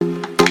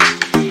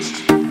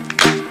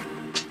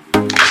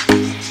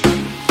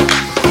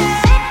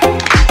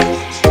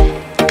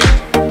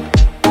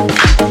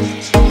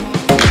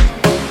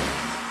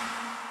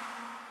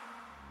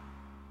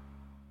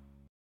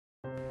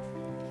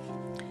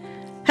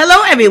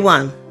Hello,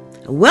 everyone.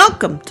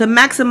 Welcome to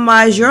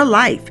Maximize Your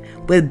Life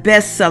with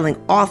best-selling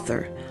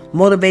author,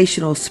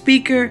 motivational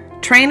speaker,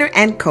 trainer,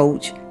 and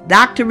coach,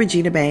 Dr.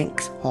 Regina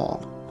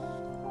Banks-Hall.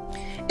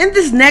 In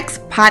this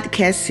next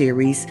podcast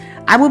series,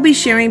 I will be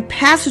sharing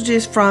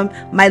passages from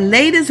my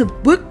latest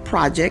book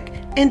project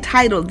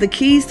entitled The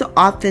Keys to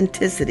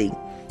Authenticity,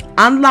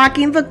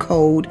 Unlocking the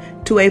Code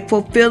to a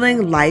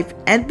Fulfilling Life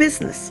and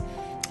Business.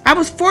 I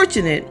was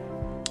fortunate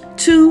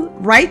to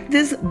write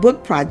this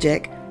book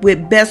project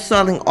with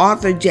best-selling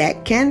author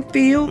Jack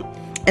Canfield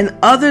and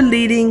other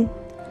leading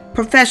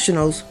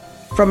professionals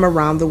from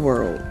around the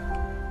world.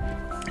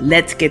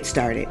 Let's get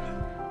started.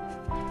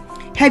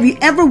 Have you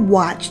ever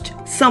watched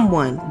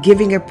someone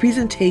giving a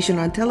presentation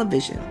on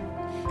television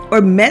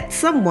or met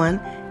someone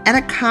at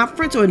a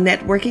conference or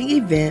networking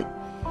event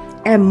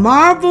and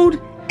marveled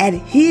at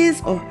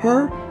his or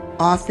her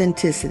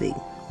authenticity?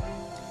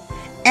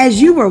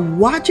 As you were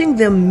watching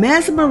them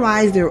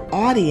mesmerize their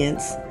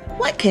audience,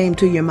 what came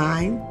to your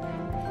mind?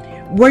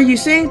 Were you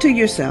saying to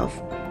yourself,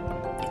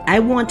 I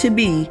want to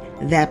be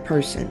that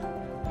person?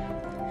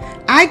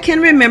 I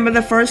can remember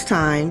the first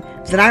time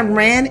that I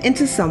ran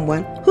into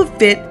someone who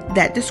fit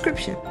that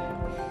description.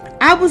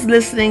 I was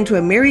listening to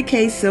a Mary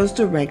Kay sales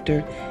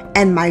director,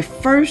 and my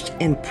first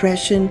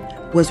impression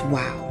was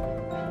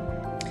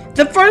wow.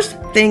 The first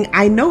thing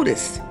I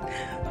noticed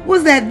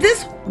was that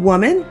this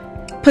woman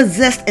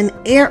possessed an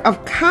air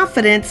of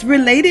confidence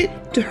related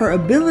to her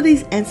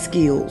abilities and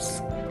skills.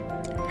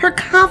 Her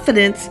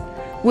confidence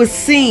was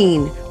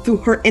seen through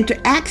her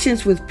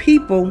interactions with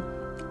people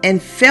and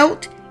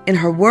felt in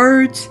her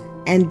words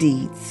and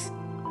deeds.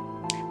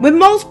 When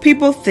most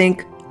people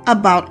think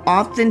about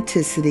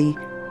authenticity,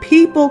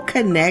 people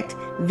connect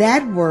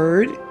that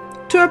word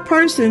to a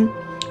person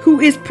who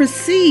is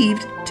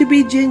perceived to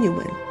be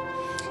genuine.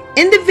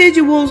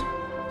 Individuals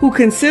who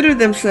consider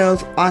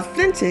themselves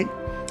authentic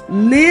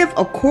live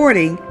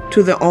according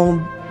to their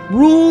own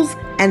rules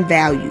and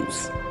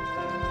values.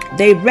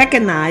 They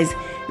recognize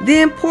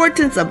the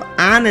importance of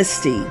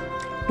honesty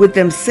with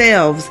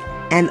themselves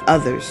and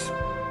others.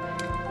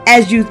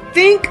 As you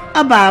think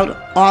about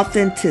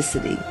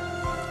authenticity,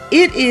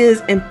 it is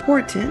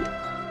important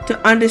to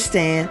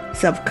understand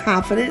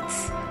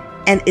self-confidence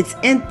and its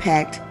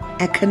impact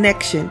and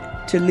connection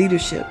to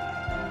leadership.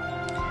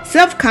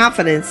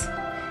 Self-confidence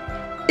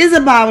is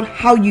about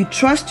how you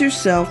trust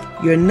yourself,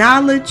 your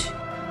knowledge,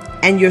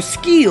 and your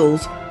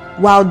skills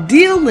while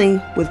dealing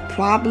with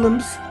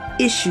problems,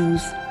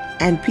 issues,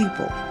 and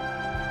people.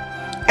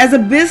 As a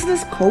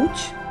business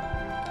coach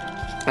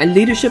and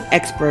leadership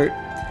expert,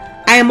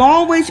 I am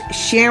always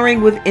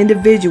sharing with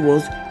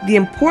individuals the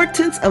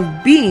importance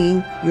of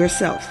being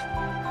yourself.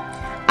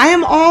 I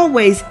am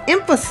always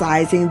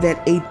emphasizing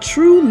that a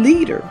true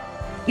leader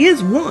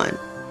is one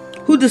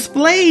who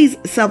displays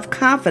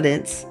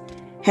self-confidence,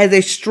 has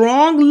a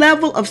strong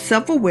level of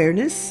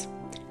self-awareness,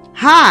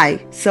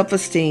 high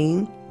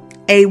self-esteem,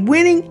 a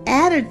winning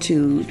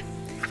attitude,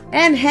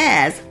 and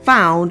has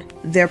found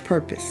their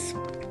purpose.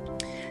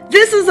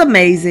 This is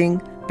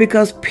amazing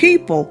because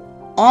people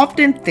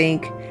often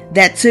think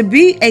that to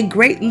be a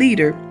great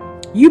leader,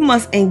 you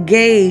must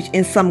engage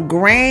in some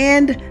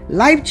grand,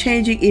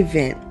 life-changing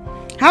event.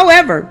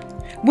 However,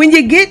 when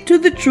you get to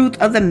the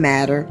truth of the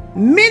matter,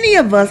 many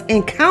of us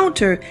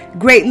encounter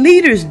great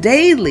leaders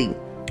daily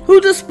who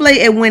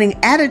display a winning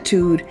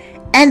attitude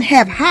and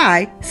have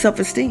high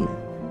self-esteem.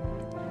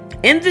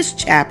 In this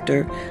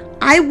chapter,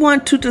 I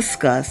want to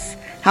discuss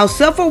how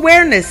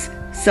self-awareness,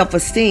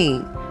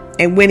 self-esteem,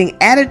 and winning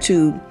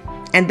attitude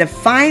and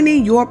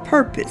defining your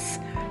purpose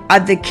are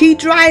the key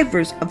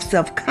drivers of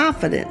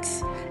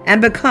self-confidence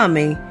and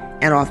becoming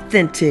an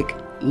authentic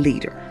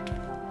leader.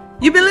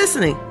 You've been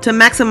listening to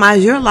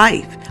Maximize Your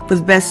Life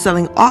with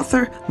best-selling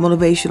author,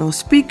 motivational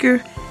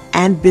speaker,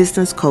 and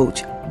business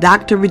coach,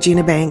 Dr.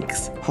 Regina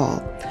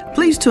Banks-Hall.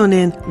 Please tune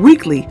in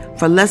weekly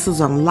for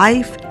lessons on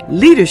life,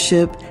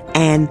 leadership,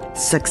 and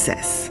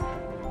success.